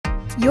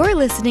You're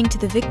listening to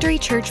the Victory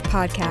Church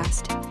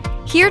podcast.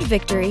 Here at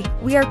Victory,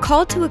 we are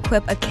called to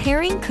equip a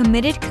caring,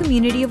 committed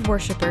community of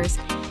worshipers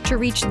to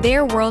reach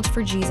their world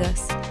for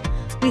Jesus.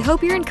 We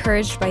hope you're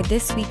encouraged by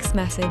this week's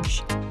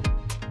message.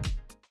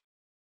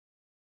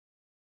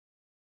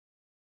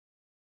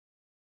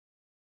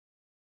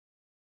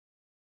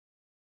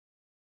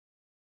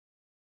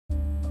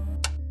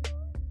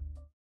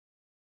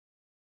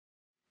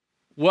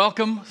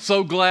 Welcome.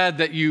 So glad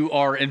that you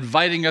are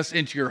inviting us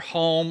into your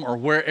home or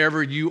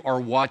wherever you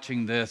are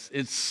watching this.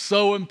 It's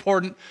so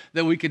important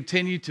that we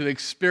continue to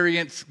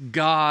experience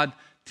God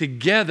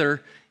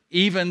together,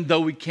 even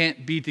though we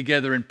can't be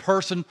together in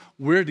person.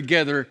 We're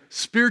together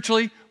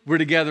spiritually, we're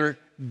together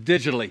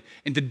digitally.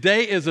 And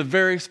today is a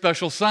very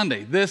special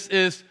Sunday. This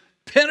is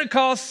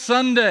Pentecost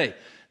Sunday.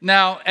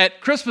 Now,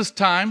 at Christmas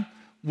time,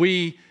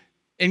 we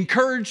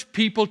encourage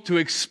people to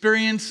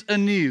experience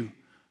anew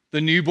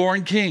the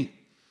newborn King.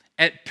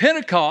 At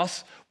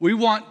Pentecost, we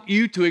want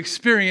you to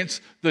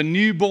experience the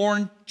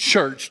newborn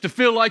church, to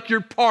feel like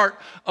you're part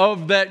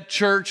of that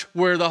church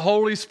where the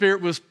Holy Spirit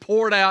was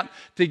poured out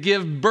to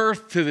give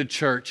birth to the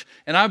church.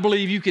 And I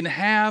believe you can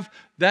have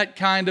that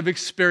kind of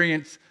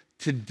experience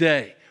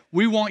today.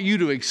 We want you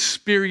to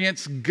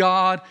experience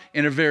God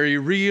in a very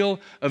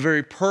real, a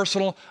very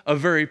personal, a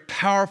very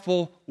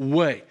powerful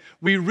way.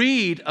 We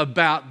read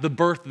about the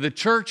birth of the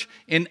church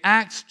in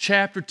Acts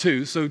chapter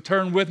 2. So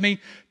turn with me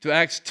to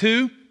Acts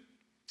 2.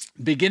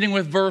 Beginning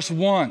with verse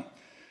 1,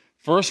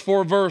 first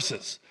 4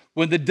 verses.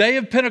 When the day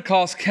of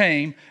Pentecost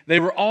came, they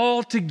were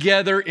all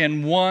together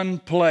in one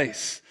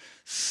place.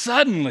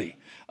 Suddenly,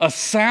 a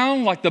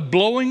sound like the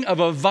blowing of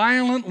a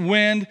violent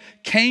wind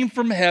came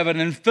from heaven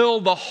and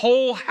filled the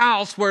whole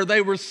house where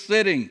they were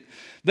sitting.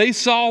 They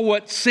saw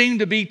what seemed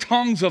to be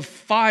tongues of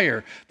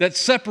fire that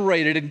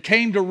separated and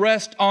came to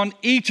rest on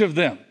each of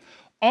them.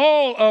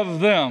 All of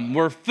them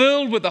were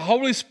filled with the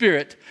Holy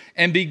Spirit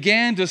and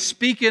began to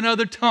speak in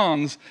other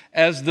tongues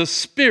as the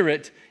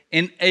Spirit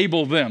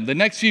enabled them. The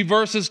next few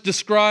verses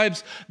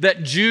describes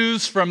that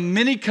Jews from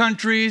many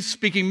countries,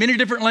 speaking many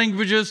different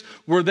languages,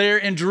 were there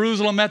in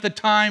Jerusalem at the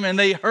time, and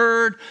they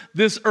heard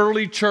this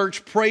early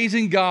church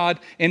praising God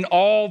in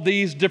all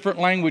these different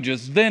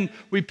languages. Then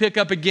we pick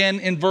up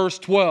again in verse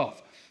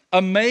 12.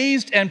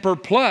 Amazed and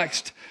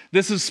perplexed,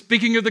 this is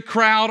speaking of the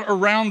crowd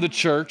around the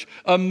church.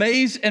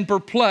 Amazed and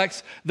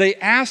perplexed, they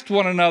asked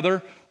one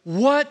another,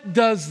 "What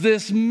does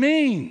this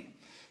mean?"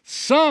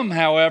 Some,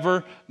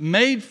 however,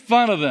 made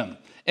fun of them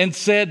and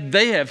said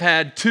they have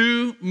had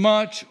too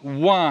much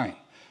wine.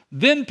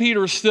 Then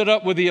Peter stood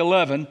up with the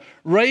 11,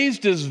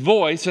 raised his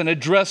voice, and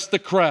addressed the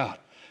crowd.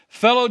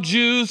 "Fellow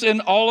Jews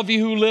and all of you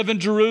who live in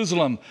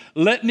Jerusalem,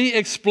 let me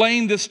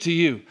explain this to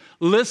you.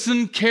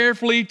 Listen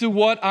carefully to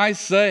what I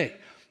say.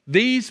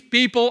 These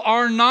people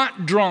are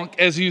not drunk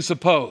as you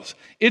suppose.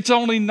 It's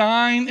only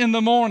 9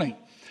 a.m.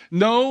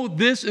 No,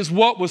 this is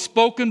what was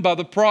spoken by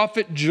the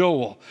prophet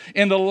Joel.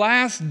 In the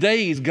last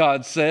days,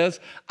 God says,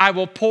 I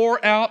will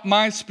pour out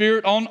my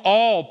Spirit on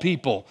all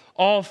people,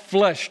 all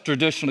flesh,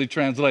 traditionally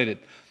translated.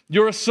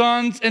 Your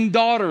sons and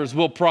daughters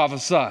will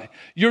prophesy.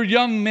 Your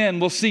young men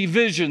will see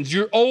visions.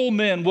 Your old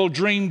men will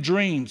dream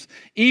dreams.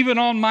 Even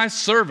on my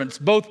servants,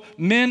 both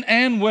men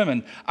and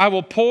women, I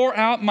will pour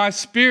out my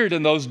Spirit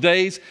in those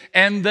days,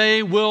 and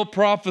they will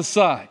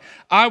prophesy.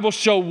 I will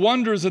show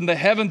wonders in the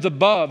heavens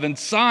above and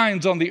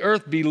signs on the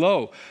earth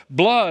below,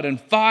 blood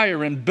and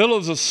fire and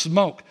billows of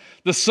smoke.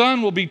 The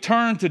sun will be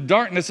turned to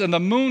darkness and the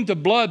moon to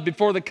blood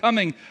before the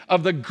coming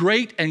of the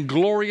great and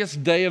glorious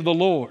day of the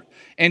Lord.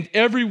 And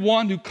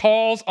everyone who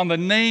calls on the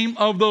name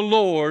of the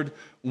Lord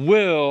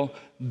will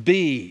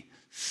be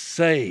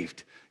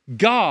saved."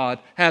 God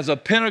has a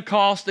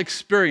Pentecost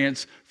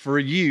experience for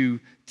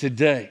you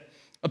today.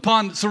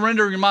 Upon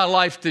surrendering my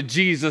life to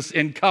Jesus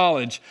in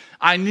college,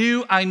 I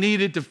knew I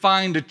needed to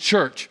find a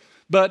church.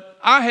 But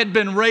I had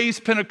been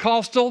raised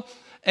Pentecostal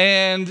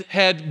and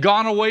had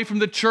gone away from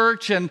the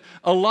church, and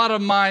a lot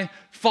of my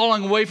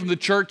falling away from the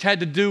church had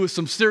to do with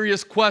some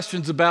serious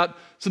questions about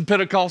some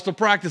Pentecostal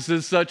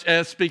practices, such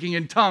as speaking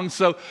in tongues.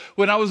 So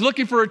when I was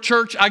looking for a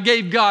church, I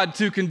gave God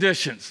 2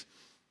 conditions.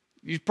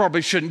 You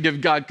probably shouldn't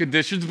give God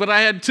conditions, but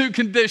I had 2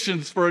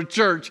 conditions for a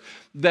church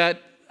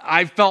that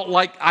I felt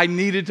like I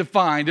needed to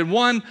find. And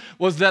one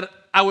was that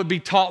I would be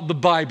taught the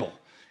Bible.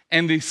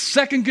 And the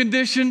second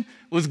condition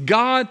was,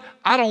 God,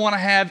 I don't want to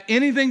have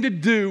anything to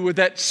do with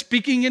that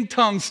speaking in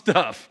tongues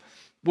stuff.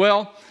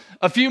 Well,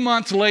 a few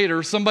months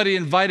later, somebody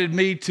invited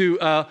me to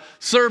a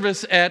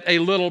service at a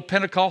little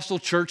Pentecostal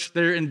church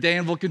there in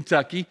Danville,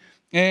 Kentucky.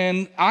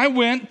 And I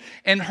went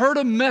and heard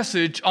a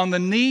message on the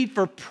need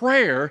for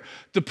prayer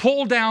to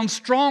pull down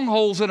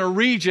strongholds in a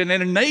region,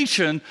 in a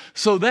nation,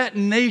 so that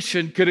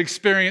nation could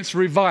experience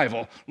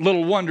revival.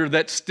 Little wonder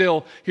that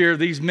still here,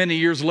 these many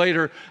years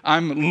later,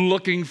 I'm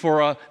looking for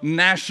a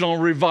national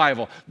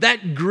revival.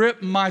 That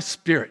gripped my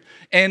spirit.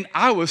 And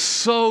I was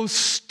so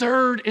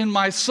stirred in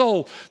my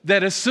soul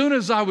that as soon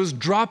as I was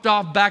dropped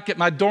off back at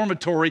my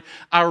dormitory,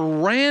 I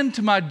ran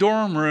to my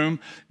dorm room,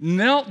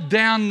 knelt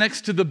down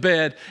next to the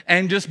bed,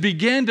 and just began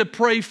began to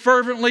pray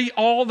fervently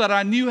all that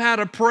I knew how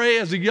to pray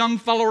as a young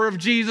follower of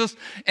Jesus.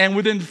 And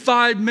within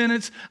 5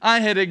 minutes, I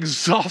had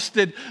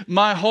exhausted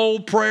my whole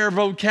prayer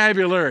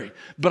vocabulary.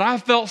 But I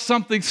felt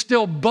something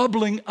still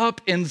bubbling up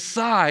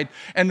inside.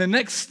 And the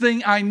next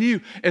thing I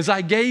knew, as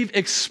I gave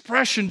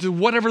expression to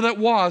whatever that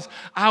was,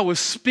 I was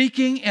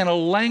speaking in a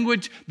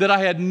language that I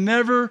had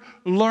never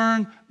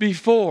learned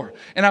before.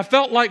 And I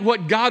felt like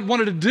what God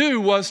wanted to do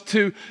was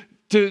to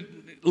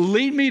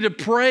lead me to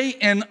pray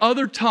in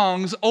other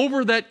tongues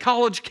over that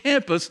college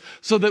campus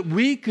so that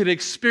we could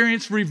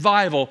experience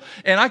revival.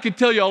 And I could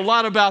tell you a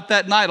lot about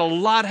that night. A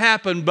lot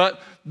happened, but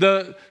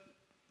the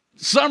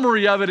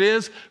summary of it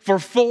is, for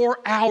 4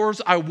 hours,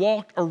 I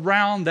walked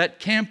around that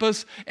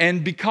campus,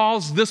 and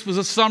because this was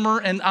a summer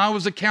and I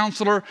was a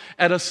counselor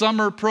at a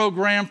summer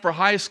program for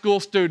high school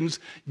students,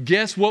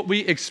 guess what we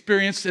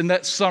experienced in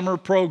that summer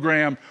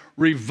program?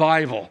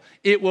 Revival.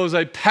 It was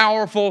a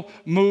powerful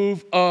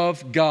move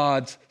of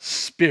God's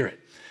Spirit.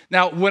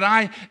 Now, when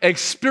I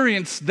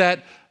experienced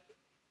that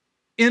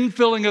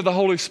infilling of the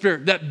Holy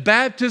Spirit, that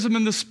baptism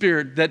in the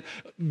Spirit that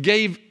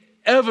gave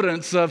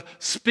evidence of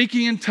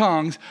speaking in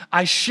tongues,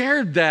 I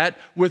shared that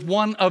with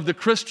one of the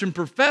Christian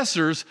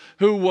professors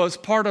who was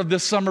part of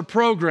this summer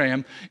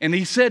program. And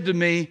he said to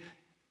me,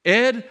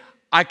 "Ed,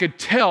 I could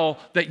tell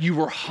that you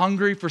were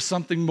hungry for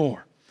something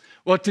more."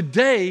 Well,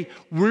 today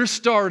we're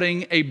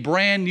starting a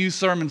brand new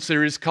sermon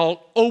series called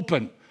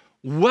Open.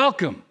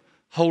 Welcome,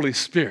 Holy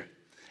Spirit.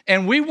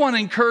 And we want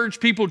to encourage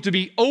people to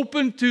be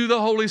open to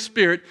the Holy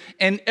Spirit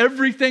and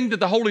everything that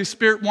the Holy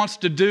Spirit wants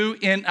to do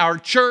in our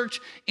church,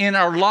 in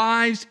our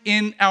lives,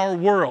 in our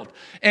world.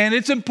 And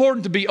it's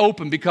important to be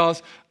open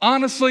because,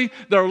 honestly,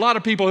 there are a lot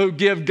of people who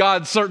give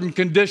God certain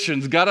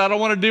conditions. God, I don't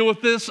want to deal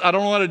with this. I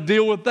don't want to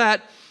deal with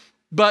that.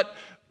 But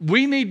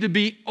we need to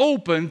be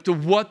open to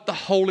what the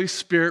Holy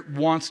Spirit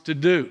wants to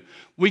do.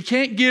 We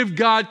can't give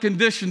God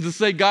conditions to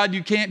say, God,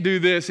 you can't do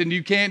this and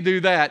you can't do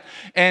that.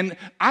 And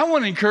I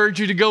want to encourage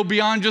you to go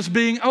beyond just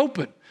being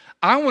open.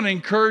 I want to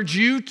encourage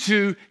you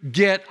to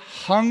get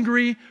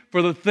hungry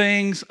for the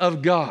things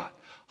of God.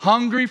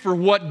 Hungry for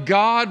what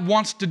God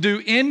wants to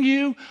do in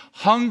you,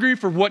 hungry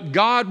for what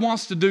God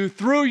wants to do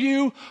through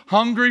you,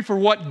 hungry for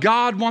what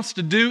God wants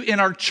to do in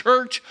our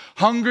church,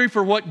 hungry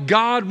for what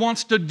God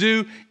wants to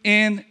do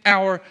in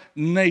our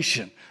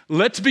nation.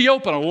 Let's be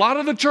open. A lot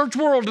of the church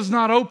world is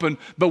not open,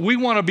 but we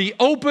want to be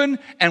open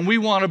and we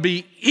want to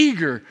be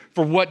eager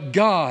for what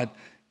God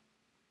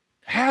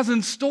has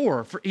in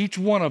store for each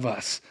one of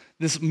us.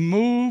 This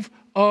move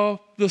of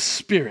the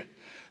Spirit.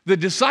 The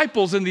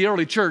disciples in the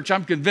early church,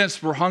 I'm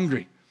convinced, were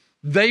hungry.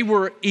 They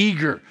were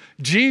eager.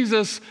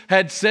 Jesus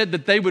had said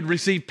that they would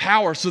receive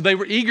power, so they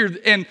were eager.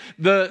 And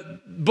the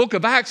book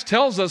of Acts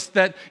tells us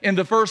that in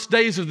the first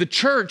days of the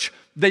church,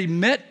 they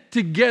met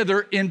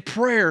together in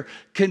prayer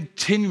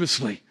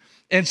continuously.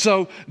 And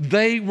so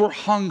they were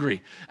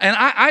hungry. And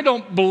I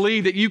don't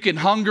believe that you can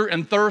hunger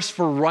and thirst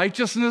for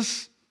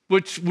righteousness,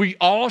 which we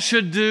all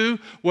should do,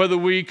 whether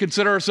we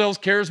consider ourselves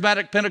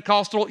charismatic,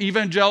 Pentecostal,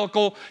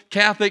 evangelical,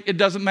 Catholic, it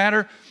doesn't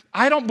matter.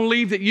 I don't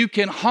believe that you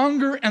can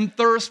hunger and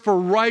thirst for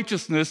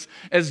righteousness,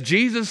 as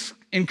Jesus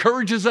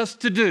encourages us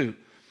to do,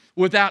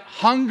 without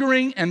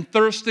hungering and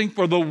thirsting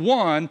for the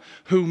one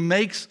who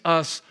makes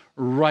us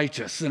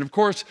righteous. And of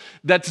course,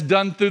 that's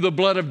done through the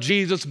blood of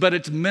Jesus, but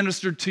it's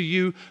ministered to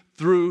you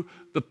through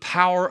the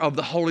power of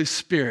the Holy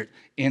Spirit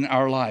in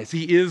our lives.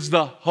 He is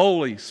the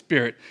Holy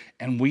Spirit,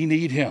 and we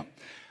need Him.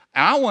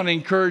 I want to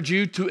encourage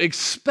you to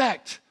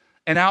expect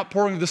an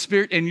outpouring of the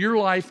Spirit in your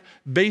life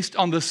based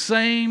on the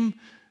same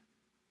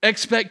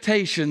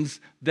expectations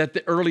that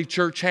the early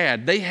church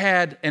had. They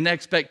had an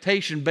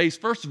expectation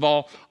based, first of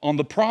all, on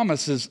the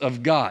promises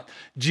of God.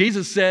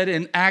 Jesus said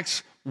in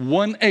Acts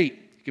 1:8,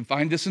 you can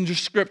find this in your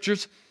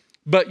scriptures,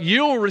 "But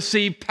you'll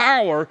receive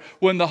power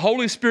when the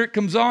Holy Spirit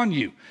comes on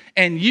you,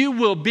 and you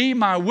will be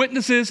my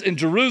witnesses in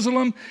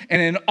Jerusalem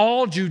and in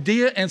all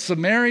Judea and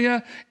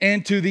Samaria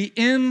and to the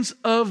ends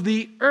of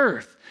the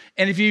earth."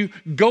 And if you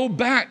go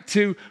back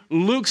to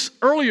Luke's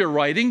earlier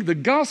writing, the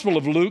Gospel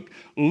of Luke,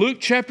 Luke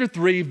chapter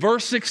 3,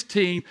 verse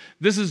 16,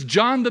 this is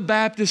John the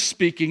Baptist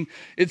speaking.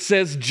 It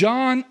says,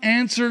 "John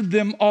answered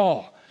them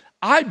all,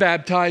 'I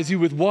baptize you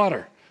with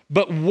water,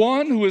 but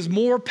one who is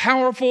more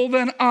powerful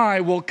than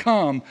I will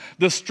come,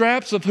 the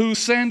straps of whose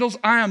sandals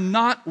I am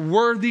not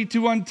worthy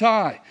to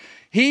untie.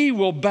 He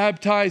will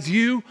baptize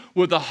you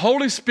with the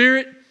Holy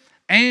Spirit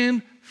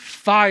and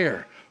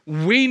fire."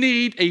 We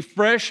need a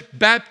fresh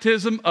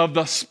baptism of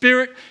the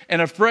Spirit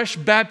and a fresh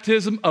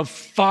baptism of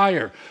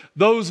fire.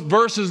 Those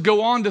verses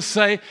go on to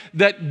say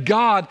that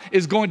God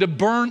is going to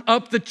burn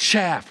up the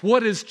chaff.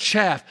 What is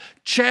chaff?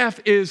 Chaff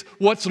is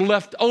what's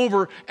left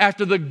over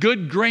after the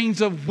good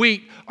grains of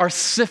wheat are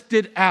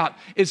sifted out.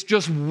 It's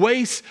just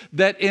waste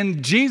that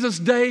in Jesus'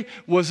 day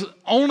was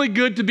only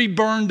good to be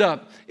burned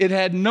up. It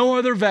had no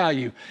other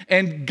value.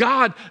 And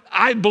God,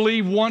 I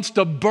believe, wants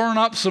to burn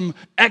up some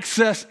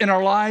excess in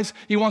our lives.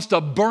 He wants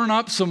to burn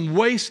up some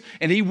waste,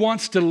 and He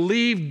wants to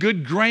leave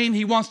good grain.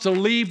 He wants to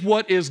leave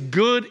what is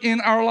good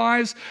in our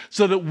lives.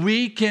 so that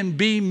we can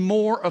be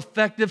more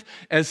effective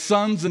as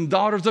sons and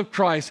daughters of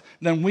Christ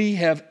than we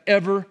have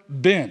ever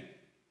been.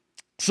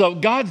 So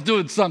God's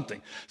doing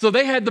something. So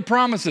they had the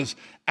promises,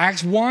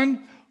 Acts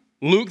 1,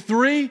 Luke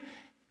 3,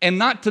 and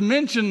not to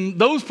mention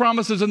those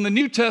promises in the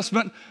New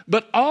Testament,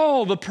 but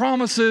all the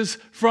promises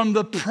from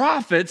the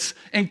prophets,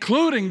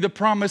 including the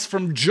promise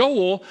from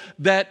Joel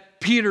that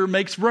Peter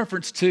makes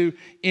reference to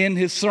in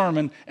his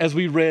sermon as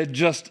we read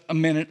just a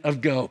minute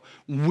ago.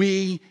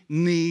 We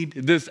need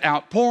this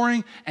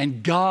outpouring,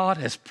 and God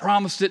has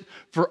promised it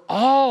for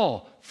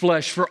all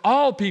flesh, for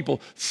all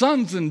people,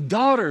 sons and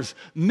daughters,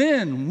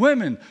 men,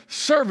 women,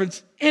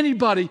 servants,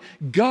 anybody.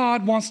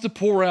 God wants to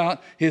pour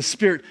out his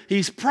Spirit.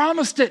 He's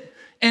promised it.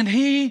 And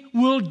he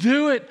will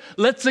do it.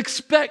 Let's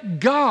expect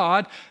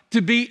God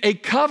to be a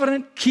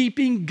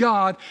covenant-keeping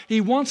God.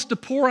 He wants to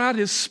pour out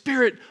his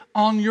Spirit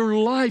on your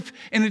life.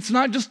 And it's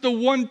not just a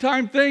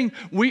one-time thing.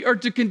 We are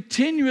to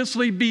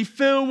continuously be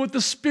filled with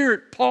the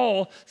Spirit,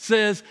 Paul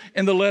says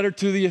in the letter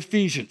to the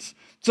Ephesians.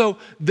 So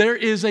there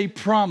is a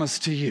promise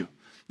to you.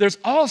 There's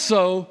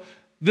also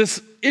this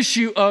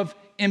issue of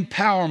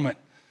empowerment.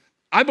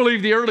 I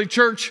believe the early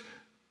church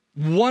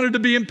wanted to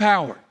be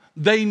empowered.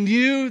 They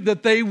knew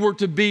that they were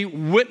to be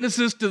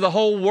witnesses to the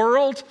whole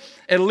world.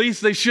 At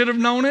least they should have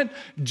known it.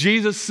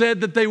 Jesus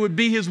said that they would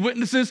be his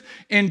witnesses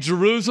in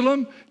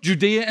Jerusalem,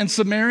 Judea and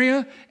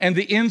Samaria, and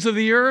the ends of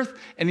the earth.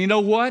 And you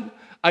know what?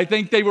 I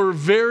think they were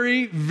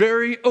very,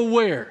 very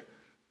aware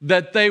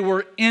that they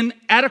were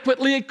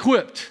inadequately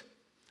equipped.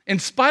 In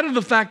spite of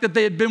the fact that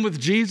they had been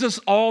with Jesus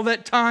all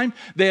that time,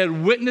 they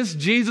had witnessed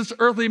Jesus'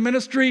 earthly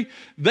ministry,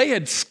 they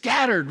had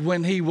scattered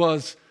when he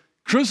was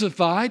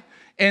crucified.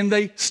 And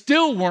they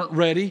still weren't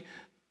ready,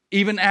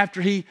 even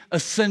after he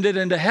ascended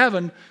into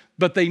heaven.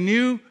 But they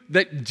knew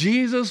that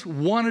Jesus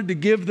wanted to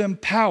give them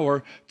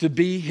power to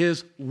be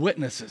his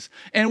witnesses.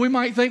 And we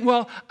might think,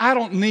 well, I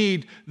don't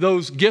need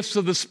those gifts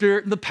of the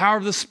Spirit and the power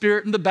of the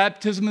Spirit and the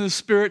baptism of the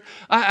Spirit.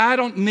 I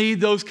don't need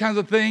those kinds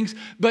of things.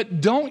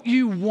 But don't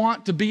you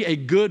want to be a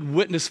good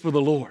witness for the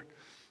Lord?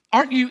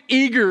 Aren't you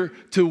eager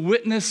to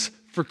witness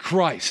for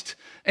Christ?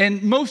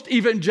 And most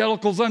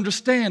evangelicals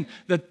understand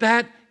that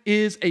that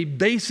is a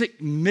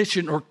basic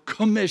mission or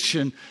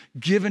commission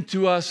given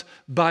to us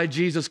by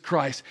Jesus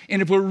Christ.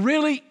 And if we're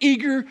really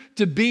eager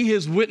to be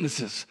his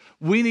witnesses,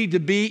 we need to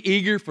be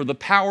eager for the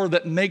power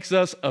that makes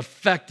us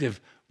effective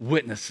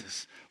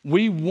witnesses.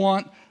 We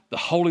want the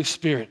Holy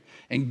Spirit,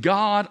 and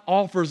God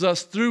offers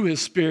us through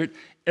his Spirit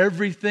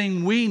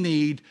everything we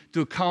need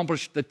to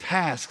accomplish the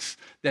tasks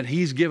that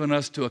he's given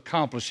us to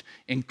accomplish,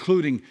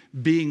 including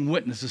being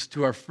witnesses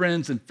to our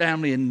friends and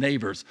family and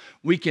neighbors.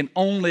 We can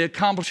only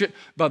accomplish it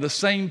by the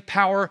same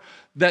power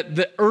that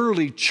the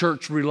early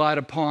church relied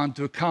upon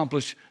to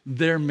accomplish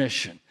their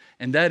mission,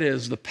 and that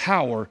is the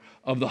power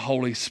of the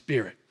Holy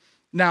Spirit.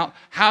 Now,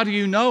 how do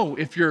you know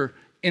if you're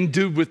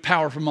endued with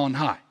power from on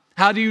high?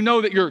 How do you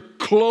know that you're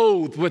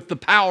clothed with the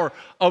power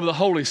of the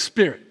Holy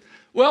Spirit?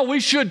 Well,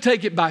 we should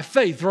take it by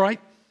faith, right?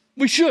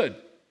 We should,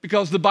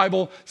 because the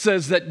Bible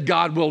says that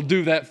God will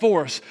do that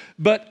for us.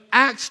 But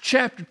Acts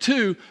chapter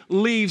 2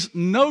 leaves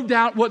no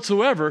doubt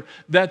whatsoever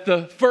that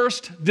the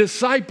first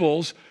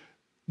disciples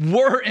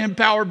were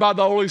empowered by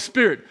the Holy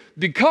Spirit,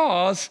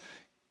 because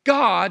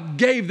God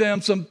gave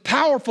them some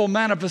powerful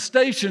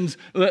manifestations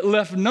that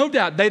left no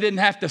doubt. They didn't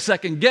have to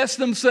second guess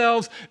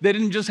themselves. They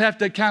didn't just have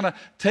to kind of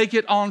take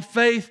it on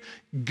faith.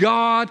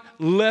 God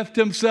left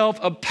himself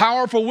a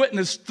powerful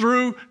witness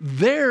through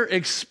their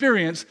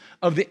experience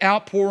of the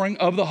outpouring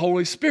of the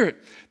Holy Spirit.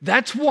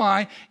 That's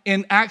why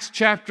in Acts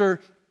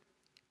chapter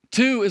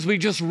 2, as we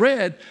just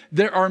read,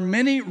 there are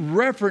many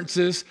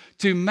references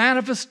to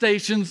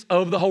manifestations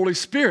of the Holy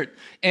Spirit.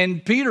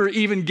 And Peter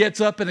even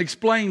gets up and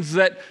explains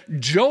that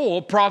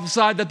Joel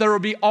prophesied that there will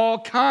be all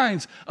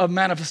kinds of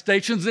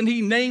manifestations, and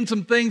he named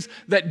some things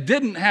that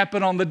didn't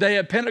happen on the day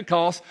of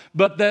Pentecost,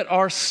 but that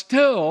are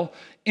still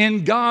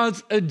in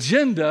God's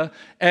agenda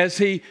as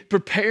he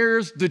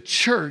prepares the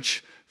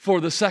church for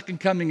the second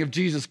coming of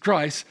Jesus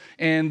Christ.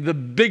 And the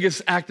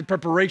biggest act of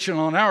preparation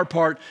on our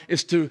part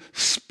is to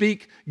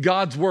speak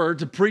God's word,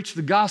 to preach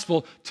the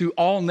gospel to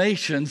all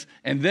nations,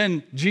 and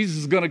then Jesus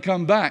is going to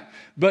come back.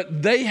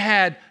 But they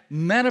had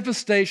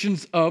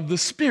manifestations of the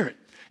Spirit.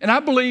 And I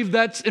believe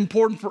that's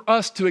important for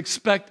us to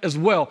expect as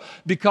well,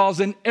 because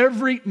in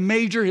every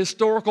major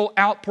historical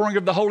outpouring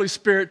of the Holy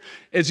Spirit,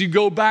 as you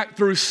go back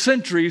through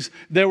centuries,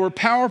 there were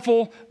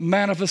powerful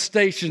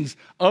manifestations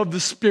of the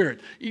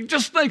Spirit. You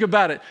just think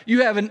about it.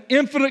 You have an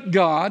infinite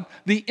God,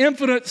 the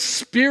infinite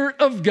Spirit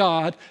of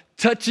God,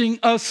 touching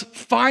us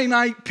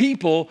finite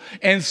people,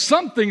 and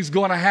something's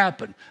going to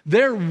happen.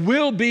 There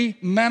will be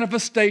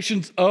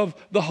manifestations of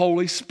the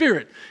Holy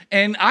Spirit.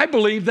 And I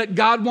believe that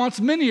God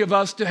wants many of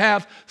us to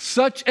have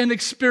such an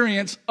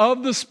experience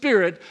of the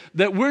Spirit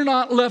that we're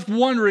not left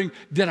wondering,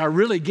 did I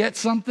really get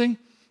something?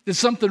 Did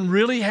something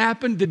really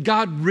happen? Did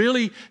God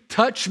really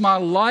touch my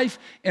life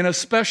in a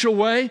special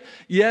way?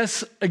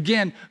 Yes,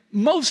 again,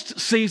 most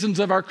seasons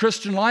of our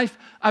Christian life,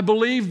 I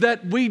believe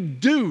that we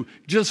do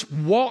just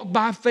walk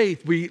by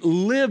faith. We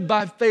live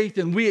by faith,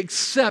 and we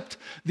accept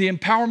the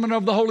empowerment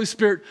of the Holy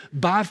Spirit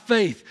by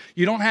faith.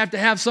 You don't have to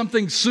have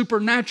something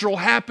supernatural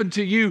happen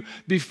to you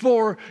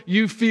before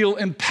you feel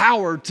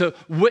empowered to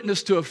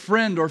witness to a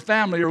friend or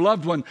family or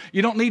loved one.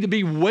 You don't need to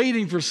be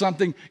waiting for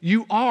something.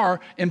 You are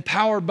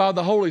empowered by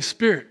the Holy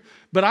Spirit.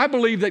 But I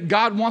believe that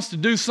God wants to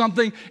do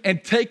something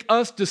and take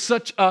us to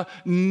such a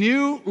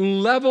new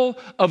level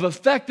of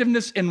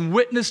effectiveness and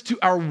witness to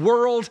our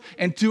world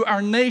and to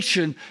our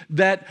nation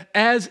that,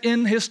 as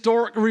in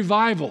historic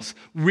revivals,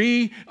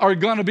 we are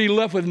going to be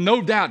left with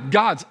no doubt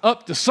God's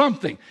up to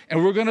something,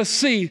 and we're going to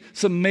see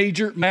some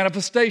major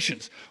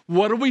manifestations.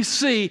 What do we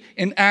see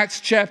in Acts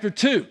chapter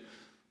 2?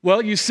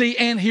 Well, you see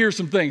and hear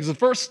some things. The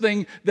first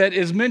thing that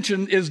is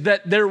mentioned is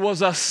that there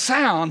was a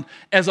sound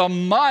as a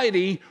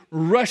mighty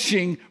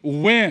rushing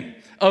wind,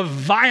 a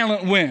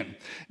violent wind.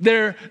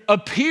 There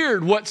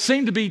appeared what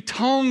seemed to be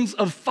tongues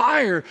of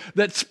fire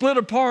that split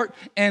apart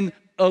and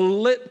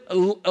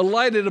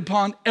alighted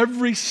upon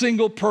every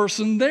single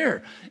person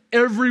there.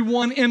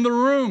 Everyone in the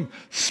room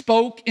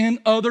spoke in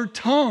other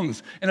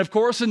tongues. And of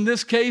course, in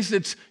this case,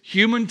 it's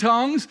human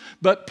tongues,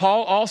 but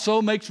Paul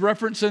also makes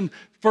reference in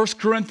 1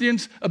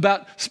 Corinthians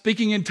about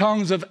speaking in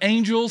tongues of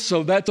angels,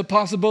 so that's a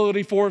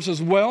possibility for us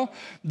as well.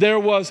 There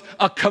was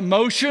a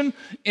commotion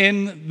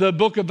in the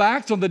book of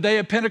Acts on the day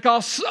of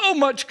Pentecost, so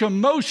much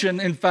commotion,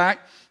 in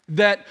fact,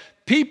 that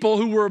people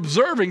who were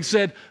observing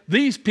said,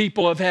 these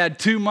people have had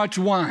too much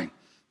wine.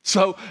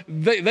 So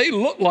they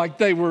looked like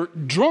they were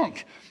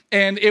drunk.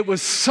 And it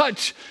was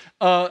such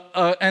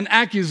an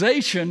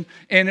accusation,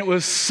 and it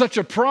was such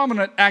a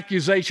prominent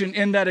accusation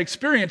in that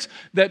experience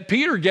that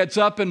Peter gets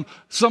up, and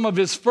some of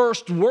his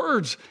first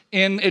words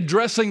in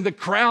addressing the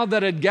crowd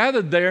that had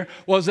gathered there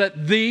was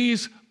that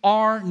these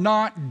are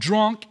not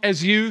drunk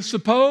as you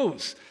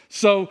suppose.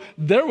 So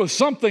there was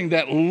something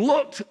that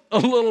looked a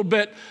little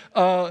bit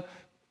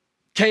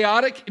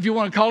chaotic, if you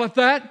want to call it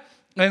that.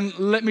 And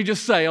let me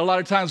just say, a lot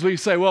of times we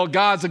say, well,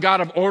 God's a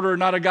God of order,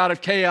 not a God of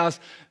chaos.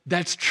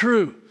 That's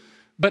true.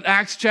 But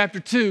Acts chapter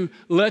 2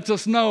 lets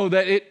us know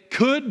that it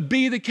could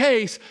be the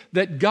case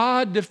that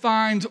God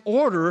defines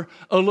order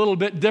a little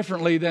bit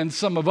differently than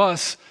some of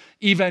us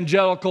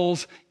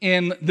evangelicals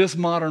in this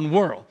modern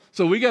world.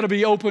 So we got to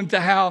be open to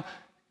how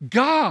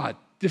God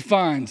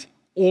defines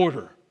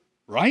order,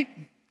 right?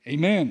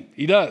 Amen.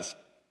 He does.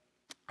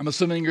 I'm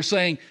assuming you're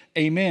saying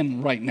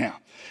amen right now.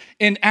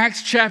 In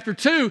Acts chapter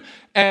 2,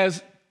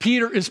 as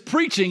Peter is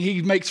preaching,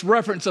 he makes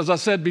reference, as I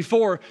said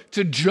before,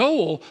 to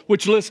Joel,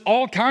 which lists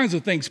all kinds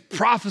of things,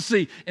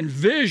 prophecy and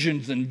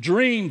visions and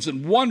dreams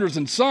and wonders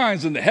and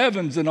signs in the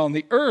heavens and on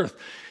the earth.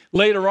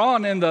 Later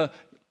on in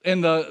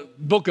the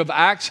book of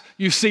Acts,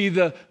 you see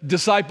the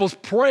disciples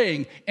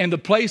praying, and the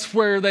place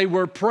where they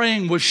were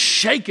praying was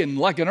shaken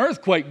like an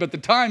earthquake, but the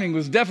timing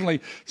was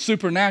definitely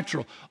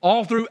supernatural.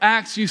 All through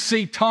Acts, you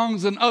see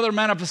tongues and other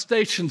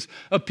manifestations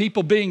of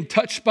people being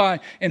touched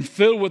by and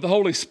filled with the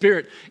Holy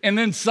Spirit. And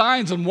then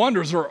signs and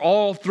wonders are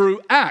all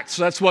through Acts.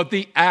 That's what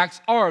the Acts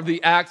are,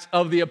 the Acts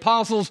of the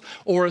Apostles,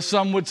 or as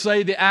some would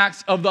say, the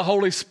Acts of the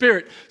Holy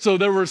Spirit. So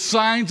there were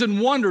signs and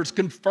wonders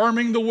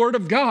confirming the Word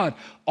of God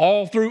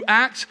all through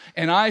Acts,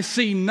 and I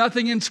see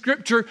nothing in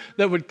Scripture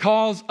that would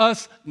cause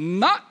us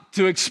not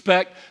to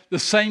expect the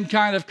same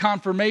kind of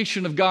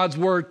confirmation of God's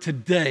Word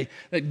today,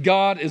 that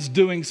God is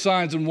doing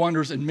signs and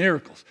wonders and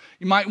miracles.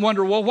 You might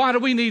wonder, well, why do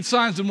we need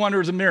signs and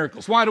wonders and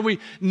miracles? Why do we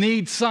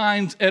need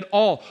signs at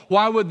all?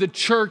 Why would the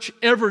church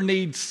ever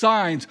need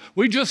signs?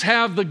 We just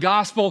have the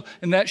gospel,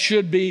 and that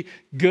should be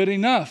good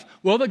enough.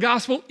 Well, the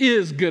gospel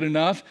is good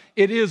enough.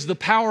 It is the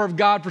power of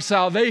God for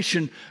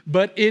salvation,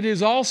 but it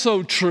is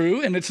also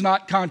true, and it's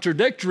not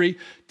contradictory,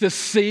 to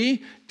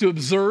see, to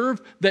observe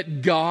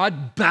that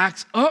God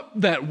backs up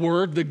that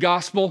word, the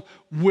gospel,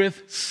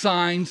 with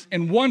signs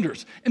and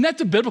wonders. And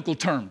that's a biblical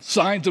term,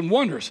 signs and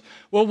wonders.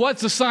 Well,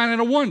 what's a sign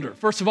and a wonder?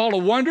 First of all, a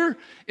wonder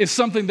is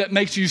something that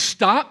makes you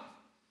stop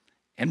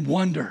and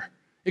wonder.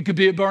 It could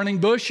be a burning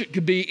bush. It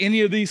could be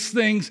any of these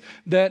things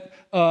that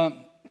are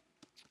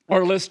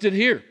listed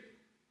here.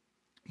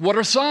 What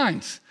are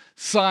signs?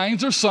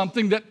 Signs are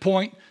something that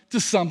point to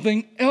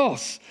something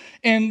else.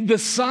 And the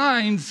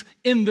signs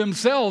in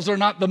themselves are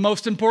not the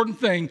most important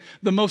thing.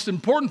 The most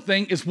important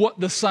thing is what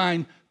the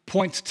sign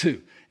points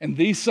to. And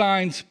these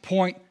signs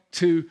point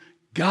to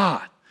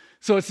God.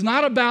 So it's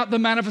not about the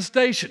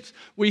manifestations.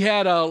 We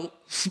had a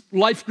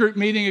life group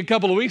meeting a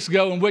couple of weeks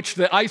ago in which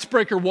the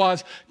icebreaker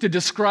was to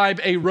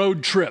describe a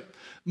road trip.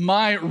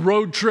 My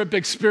road trip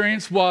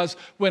experience was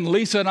when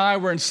Lisa and I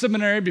were in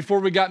seminary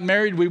before we got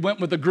married. We went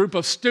with a group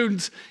of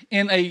students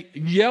in a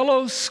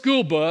yellow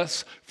school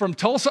bus from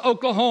Tulsa,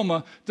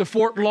 Oklahoma to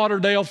Fort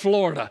Lauderdale,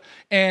 Florida.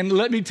 And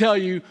let me tell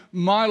you,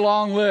 my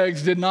long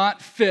legs did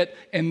not fit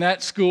in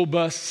that school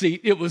bus seat.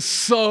 It was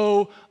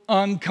so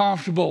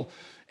uncomfortable.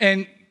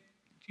 And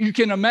You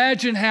can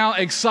imagine how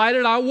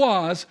excited I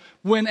was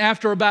when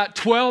after about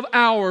 12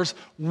 hours,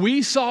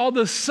 we saw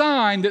the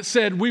sign that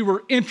said we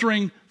were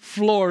entering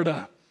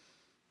Florida.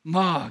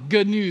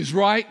 Good news,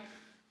 right?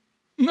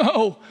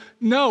 No,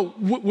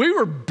 we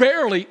were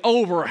barely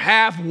over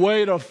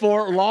halfway to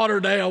Fort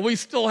Lauderdale. We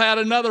still had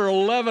another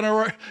 11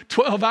 or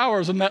 12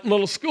 hours in that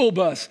little school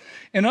bus.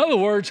 In other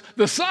words,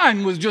 the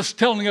sign was just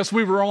telling us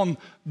we were on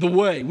the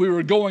way. We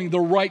were going the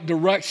right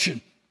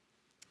direction.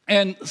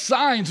 And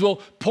signs will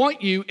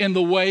point you in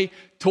the way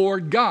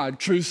toward God,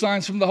 true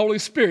signs from the Holy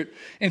Spirit.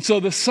 And so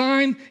the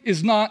sign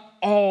is not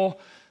all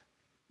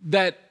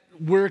that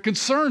we're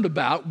concerned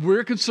about.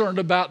 We're concerned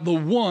about the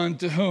one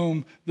to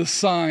whom the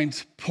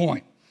signs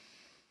point.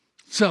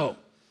 So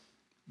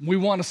we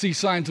want to see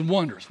signs and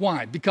wonders.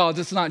 Why? Because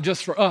it's not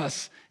just for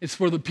us. It's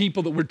for the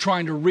people that we're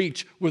trying to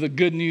reach with the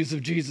good news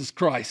of Jesus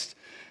Christ.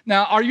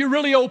 Now, are you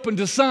really open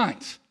to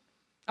signs?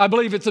 I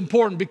believe it's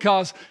important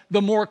because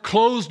the more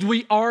closed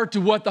we are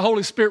to what the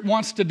Holy Spirit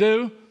wants to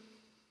do,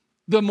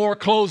 the more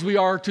closed we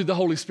are to the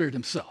Holy Spirit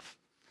himself.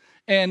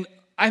 And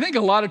I think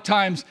a lot of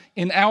times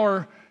in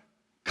our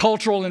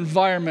cultural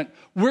environment,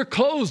 we're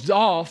closed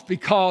off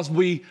because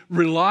we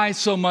rely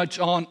so much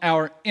on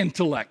our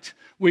intellect.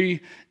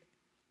 We,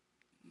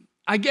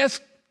 I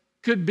guess,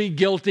 could be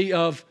guilty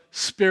of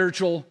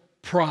spiritual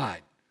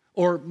pride,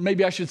 or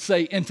maybe I should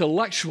say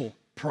intellectual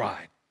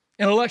pride.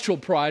 Intellectual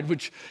pride,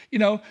 which,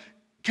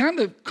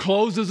 kind of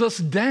closes us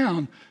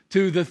down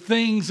to the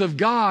things of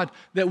God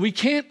that we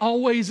can't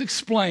always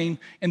explain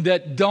and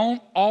that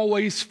don't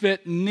always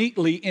fit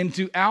neatly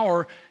into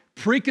our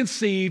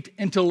preconceived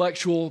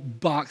intellectual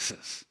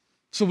boxes.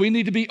 So we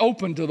need to be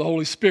open to the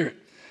Holy Spirit.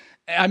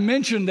 I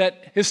mentioned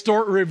that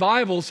historic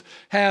revivals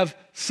have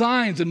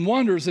signs and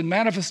wonders and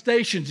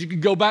manifestations. You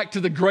could go back to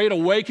the Great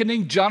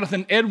Awakening,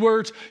 Jonathan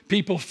Edwards.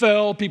 People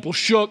fell, people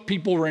shook,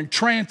 people were in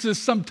trances,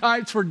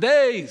 sometimes for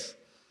days.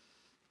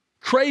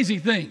 Crazy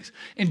things.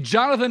 And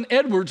Jonathan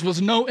Edwards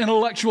was no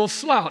intellectual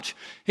slouch.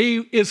 He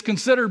is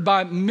considered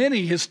by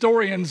many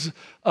historians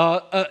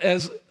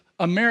as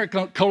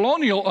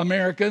colonial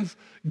America's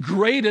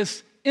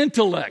greatest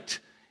intellect.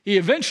 He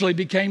eventually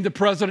became the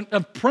president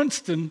of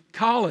Princeton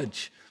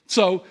College.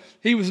 So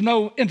he was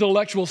no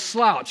intellectual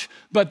slouch,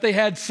 but they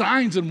had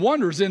signs and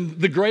wonders in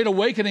the Great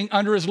Awakening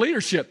under his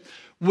leadership.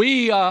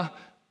 We are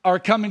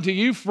coming to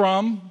you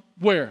from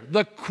where?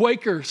 The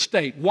Quaker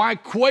state. Why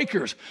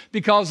Quakers?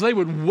 Because they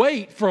would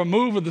wait for a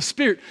move of the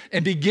Spirit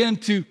and begin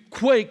to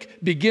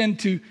quake, begin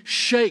to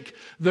shake.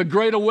 The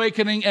Great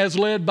Awakening as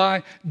led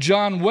by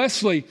John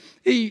Wesley,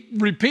 he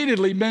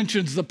repeatedly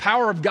mentions the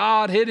power of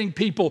God hitting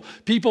people,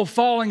 people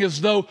falling as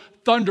though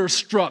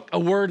thunderstruck, a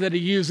word that he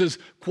uses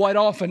quite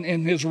often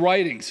in his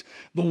writings.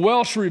 The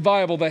Welsh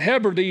revival, the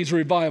Hebrides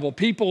revival,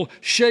 people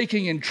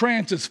shaking in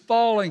trances,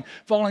 falling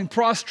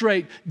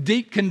prostrate,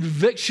 deep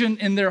conviction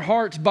in their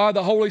hearts by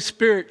the Holy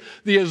Spirit.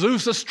 The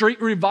Azusa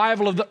Street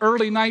revival of the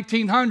early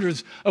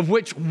 1900s, of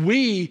which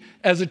we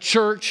as a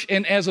church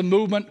and as a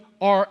movement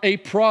are a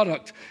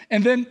product.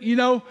 And then,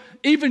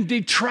 even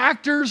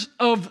detractors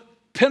of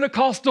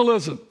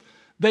Pentecostalism,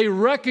 they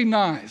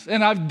recognize,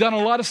 and I've done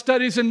a lot of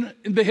studies in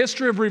the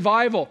history of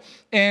revival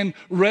and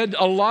read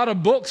a lot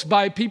of books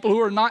by people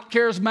who are not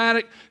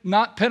charismatic,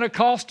 not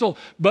Pentecostal,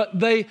 but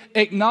they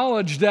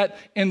acknowledge that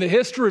in the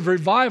history of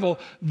revival,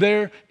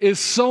 there is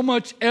so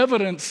much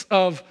evidence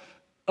of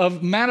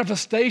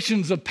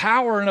manifestations of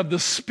power and of the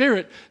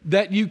Spirit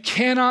that you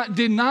cannot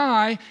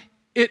deny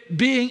it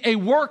being a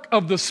work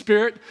of the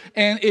Spirit,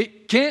 and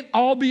it can't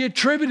all be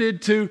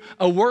attributed to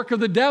a work of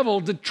the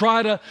devil to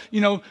try to,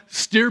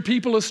 steer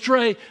people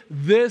astray.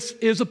 This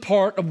is a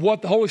part of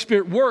what the Holy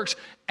Spirit works,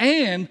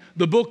 and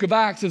the book of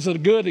Acts is a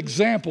good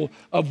example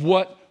of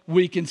what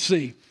we can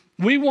see.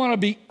 We want to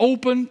be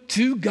open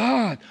to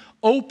God,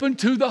 open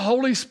to the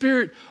Holy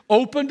Spirit,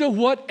 open to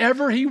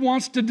whatever He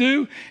wants to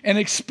do, and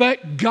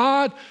expect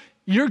God,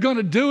 you're going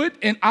to do it,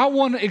 and I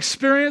want to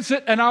experience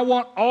it, and I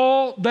want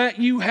all that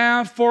you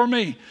have for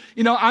me.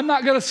 I'm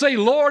not going to say,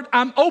 Lord,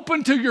 I'm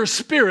open to your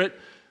Spirit,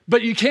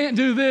 but you can't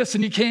do this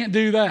and you can't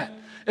do that.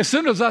 As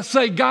soon as I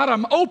say, God,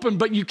 I'm open,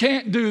 but you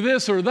can't do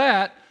this or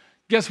that,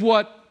 guess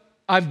what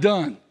I've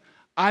done?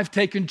 I've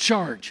taken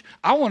charge.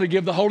 I want to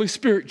give the Holy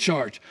Spirit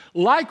charge.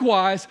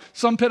 Likewise,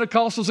 some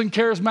Pentecostals and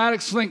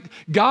charismatics think,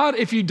 God,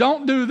 if you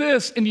don't do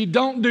this and you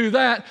don't do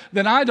that,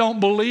 then I don't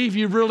believe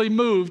you really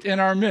moved in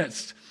our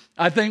midst.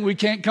 I think we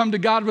can't come to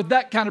God with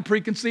that kind of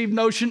preconceived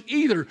notion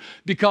either,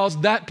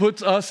 because that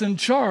puts us in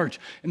charge.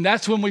 And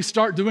that's when we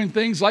start doing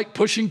things like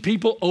pushing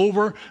people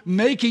over,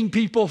 making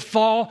people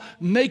fall,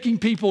 making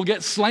people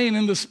get slain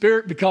in the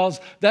Spirit, because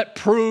that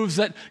proves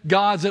that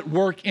God's at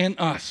work in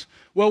us.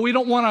 Well, we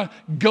don't want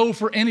to go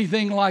for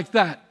anything like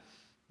that.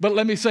 But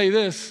let me say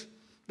this,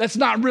 that's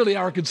not really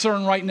our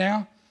concern right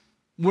now.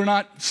 We're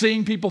not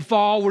seeing people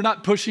fall. We're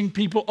not pushing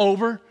people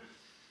over.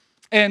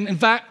 And in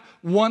fact,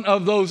 one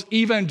of those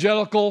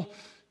evangelical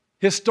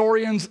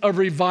historians of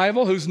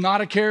revival who's not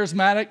a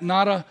charismatic,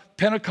 not a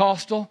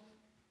Pentecostal,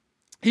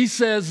 he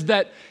says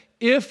that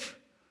if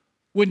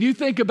When you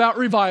think about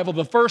revival,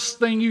 the first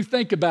thing you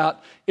think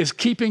about is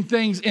keeping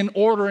things in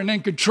order and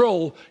in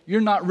control.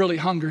 You're not really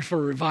hungry for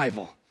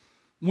revival.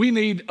 We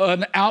need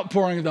an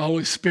outpouring of the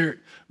Holy Spirit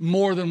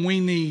more than we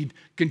need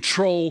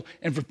control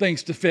and for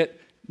things to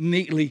fit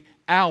neatly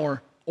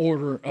our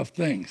order of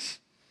things.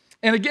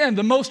 And again,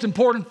 the most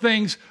important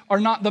things are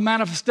not the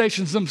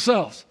manifestations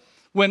themselves.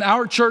 When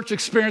our church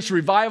experienced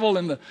revival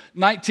in the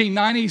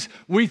 1990s,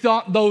 we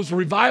thought those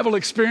revival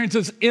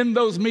experiences in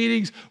those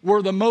meetings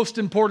were the most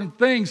important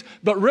things.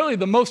 But really,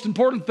 the most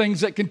important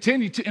things that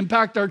continue to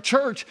impact our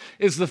church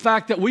is the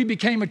fact that we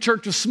became a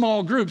church of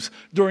small groups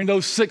during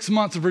those 6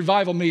 months of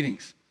revival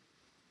meetings.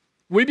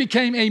 We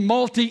became a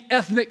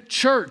multi-ethnic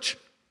church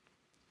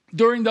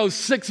during those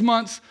 6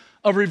 months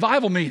of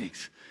revival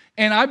meetings.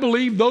 And I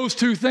believe those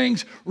two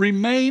things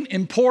remain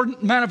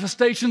important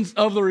manifestations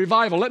of the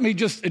revival. Let me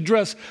just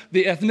address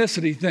the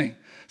ethnicity thing.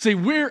 See,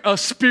 we're a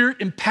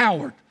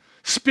spirit-empowered,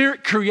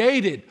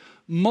 spirit-created,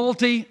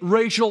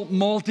 multi-racial,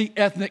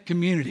 multi-ethnic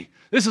community.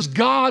 This is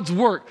God's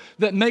work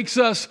that makes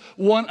us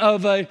one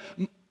of a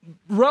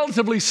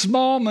relatively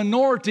small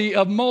minority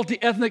of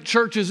multi-ethnic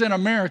churches in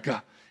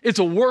America. It's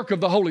a work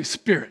of the Holy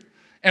Spirit.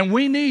 And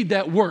we need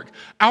that work.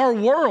 Our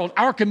world,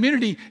 our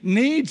community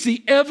needs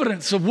the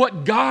evidence of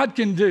what God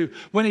can do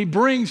when He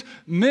brings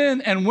men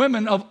and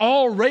women of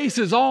all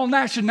races, all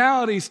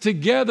nationalities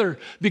together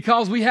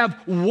because we have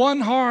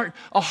one heart,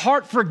 a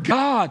heart for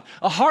God,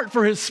 a heart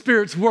for His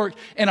Spirit's work,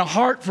 and a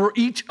heart for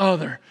each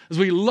other as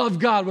we love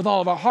God with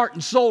all of our heart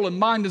and soul and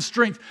mind and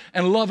strength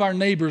and love our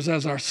neighbors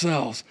as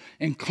ourselves,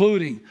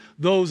 including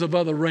those of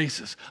other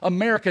races.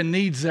 America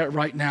needs that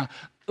right now.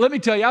 Let me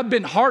tell you, I've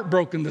been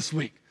heartbroken this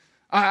week.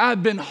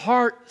 I've been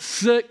heart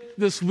sick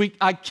this week.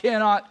 I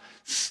cannot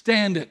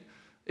stand it.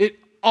 It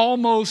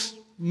almost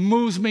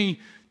moves me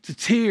to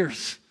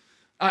tears.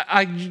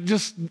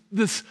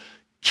 This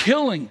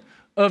killing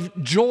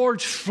of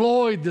George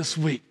Floyd this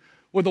week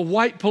with a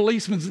white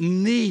policeman's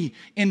knee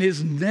in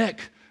his neck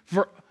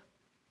for,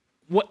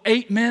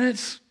 8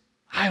 minutes?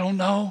 I don't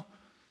know.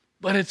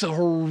 But it's a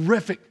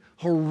horrific,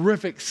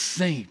 horrific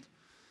scene.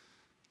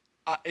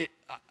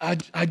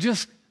 I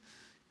just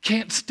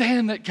can't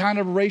stand that kind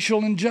of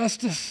racial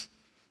injustice.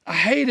 I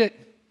hate it.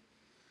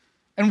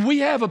 And we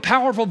have a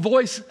powerful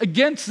voice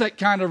against that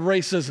kind of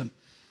racism.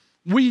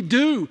 We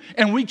do,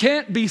 and we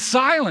can't be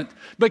silent.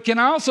 But can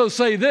I also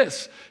say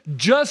this?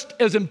 Just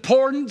as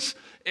important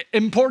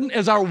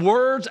as our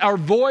words, our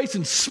voice,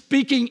 and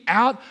speaking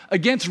out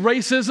against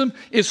racism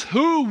is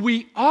who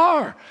we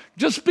are.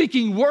 Just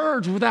speaking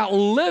words without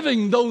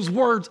living those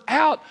words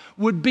out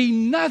would be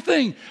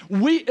nothing.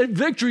 We at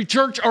Victory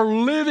Church are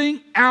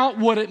living out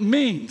what it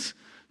means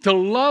to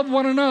love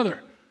one another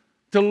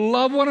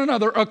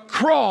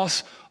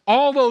across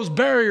all those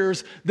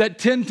barriers that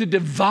tend to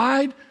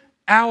divide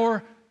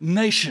our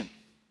nation.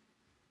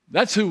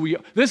 That's who we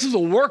are. This is a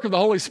work of the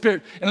Holy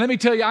Spirit. And let me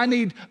tell you, I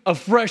need a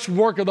fresh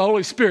work of the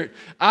Holy Spirit.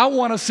 I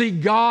want to see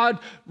God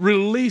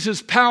release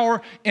His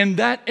power in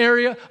that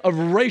area of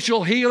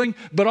racial healing,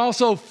 but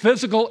also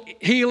physical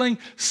healing,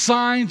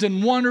 signs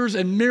and wonders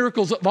and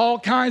miracles of all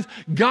kinds.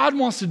 God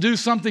wants to do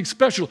something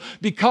special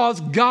because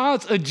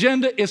God's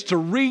agenda is to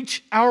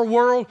reach our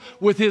world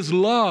with His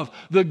love,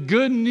 the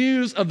good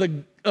news of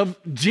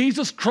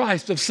Jesus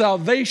Christ, of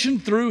salvation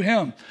through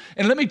Him.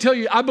 And let me tell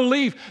you, I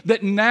believe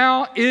that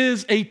now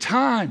is a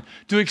time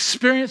to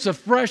experience a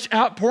fresh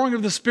outpouring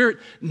of the Spirit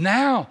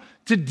now,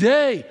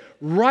 today,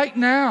 right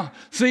now.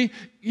 See,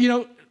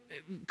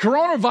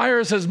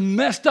 coronavirus has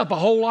messed up a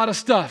whole lot of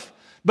stuff,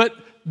 but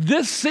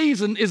this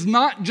season is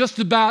not just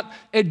about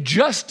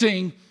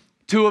adjusting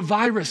to a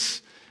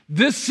virus.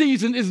 This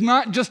season is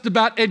not just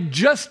about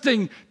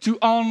adjusting to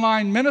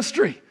online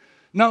ministry.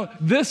 No,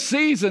 this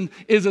season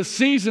is a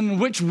season in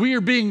which we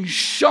are being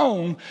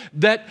shown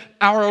that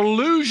our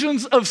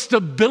illusions of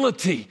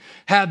stability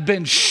have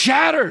been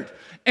shattered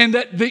and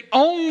that the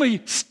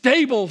only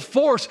stable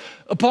force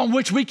upon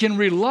which we can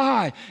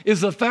rely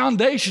is the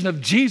foundation of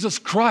Jesus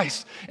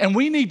Christ. And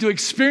we need to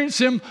experience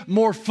Him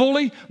more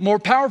fully, more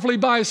powerfully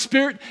by His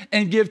Spirit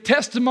and give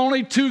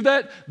testimony to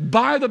that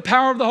by the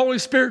power of the Holy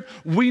Spirit.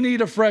 We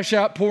need a fresh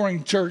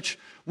outpouring, church.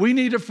 We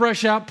need a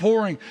fresh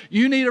outpouring.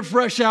 You need a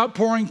fresh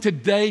outpouring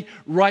today,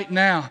 right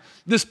now.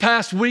 This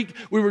past week,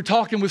 we were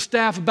talking with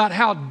staff about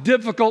how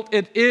difficult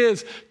it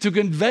is to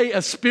convey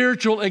a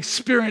spiritual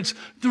experience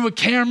through a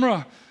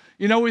camera.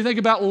 We think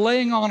about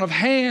laying on of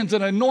hands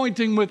and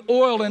anointing with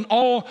oil and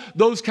all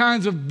those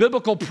kinds of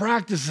biblical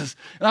practices.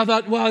 And I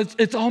thought, well,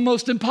 it's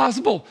almost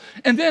impossible.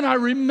 And then I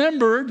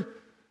remembered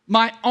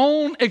my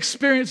own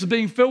experience of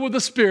being filled with the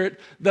Spirit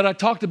that I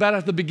talked about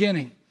at the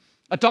beginning.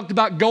 I talked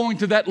about going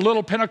to that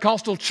little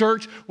Pentecostal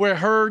church where I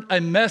heard a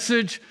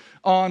message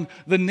on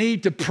the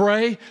need to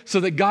pray so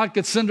that God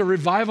could send a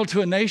revival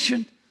to a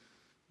nation.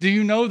 Do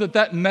you know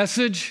that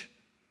message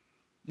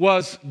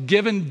was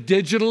given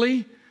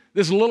digitally?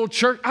 This little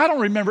church, I don't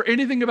remember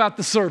anything about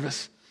the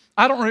service.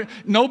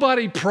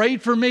 Nobody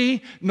prayed for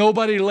me.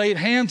 Nobody laid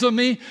hands on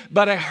me,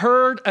 but I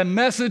heard a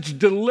message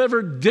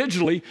delivered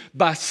digitally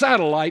by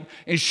satellite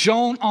and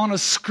shown on a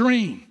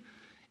screen.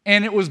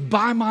 And it was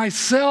by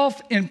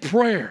myself in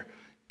prayer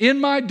in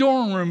my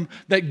dorm room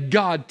that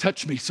God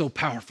touched me so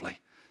powerfully.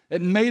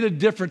 It made a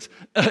difference,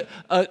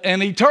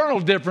 an eternal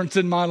difference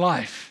in my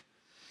life.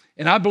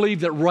 And I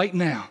believe that right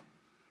now,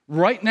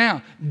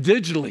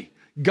 digitally,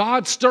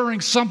 God's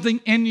stirring something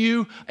in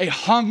you, a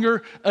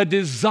hunger, a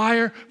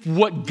desire for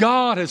what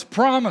God has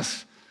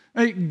promised.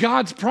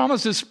 God's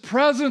promise is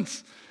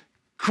presence.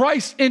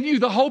 Christ in you,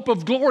 the hope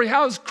of glory.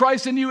 How is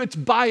Christ in you? It's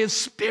by His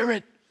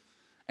Spirit.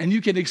 And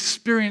you can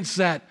experience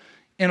that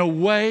in a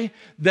way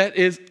that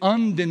is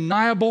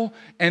undeniable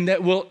and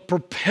that will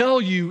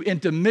propel you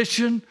into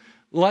mission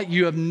like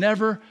you have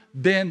never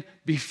been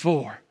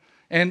before.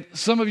 And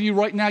some of you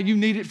right now, you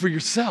need it for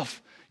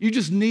yourself. You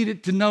just need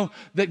it to know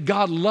that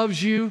God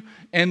loves you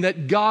and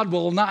that God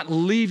will not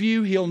leave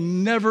you. He'll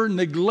never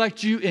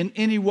neglect you in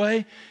any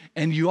way.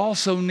 And you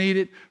also need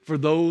it for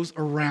those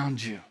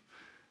around you.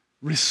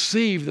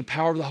 Receive the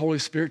power of the Holy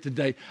Spirit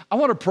today. I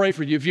want to pray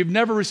for you. If you've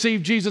never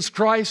received Jesus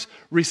Christ,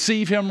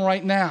 receive Him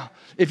right now.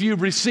 If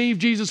you've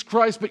received Jesus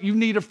Christ, but you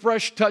need a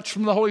fresh touch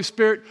from the Holy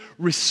Spirit,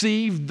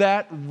 receive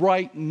that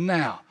right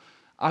now.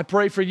 I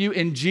pray for you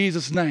in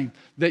Jesus' name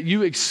that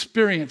you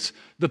experience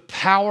the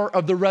power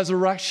of the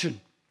resurrection,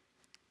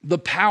 the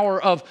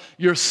power of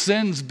your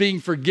sins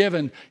being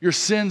forgiven, your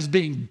sins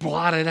being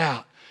blotted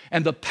out,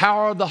 and the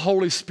power of the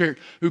Holy Spirit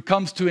who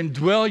comes to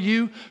indwell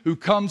you, who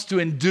comes to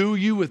endue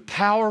you with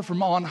power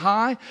from on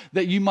high,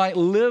 that you might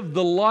live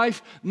the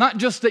life, not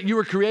just that you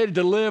were created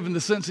to live in the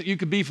sense that you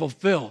could be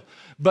fulfilled,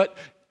 but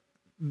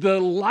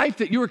the life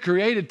that you were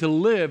created to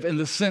live in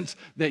the sense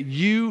that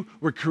you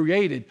were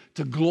created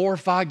to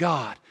glorify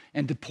God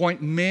and to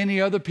point many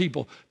other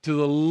people to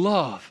the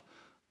love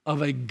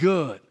of a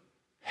good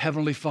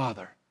Heavenly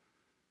Father.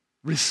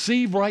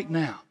 Receive right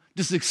now.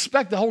 Just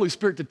expect the Holy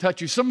Spirit to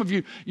touch you. Some of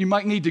you, you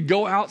might need to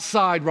go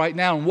outside right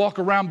now and walk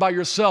around by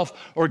yourself,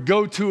 or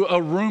go to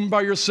a room by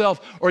yourself,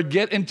 or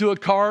get into a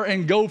car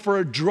and go for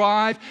a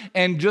drive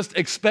and just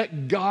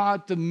expect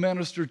God to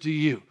minister to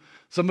you.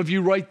 Some of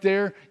you right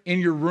there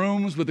in your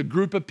rooms with a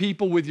group of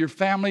people, with your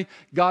family,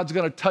 God's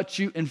going to touch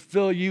you and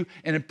fill you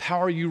and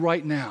empower you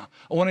right now.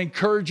 I want to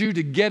encourage you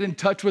to get in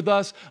touch with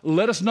us.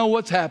 Let us know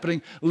what's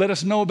happening. Let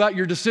us know about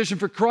your decision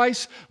for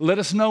Christ. Let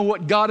us know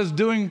what God is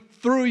doing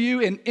through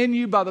you and in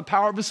you by the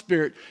power of His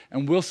Spirit.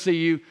 And we'll see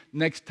you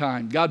next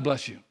time. God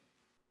bless you.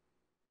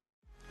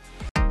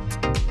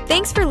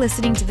 Thanks for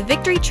listening to the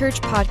Victory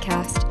Church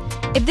podcast.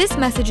 If this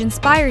message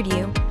inspired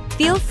you,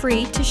 feel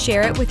free to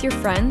share it with your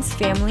friends,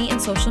 family,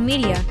 and social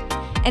media.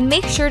 And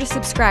make sure to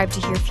subscribe to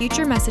hear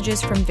future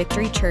messages from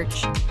Victory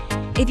Church.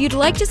 If you'd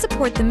like to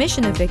support the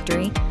mission of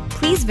Victory,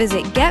 please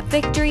visit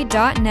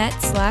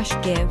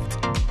getvictory.net/give.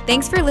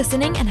 Thanks for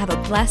listening and have a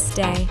blessed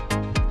day.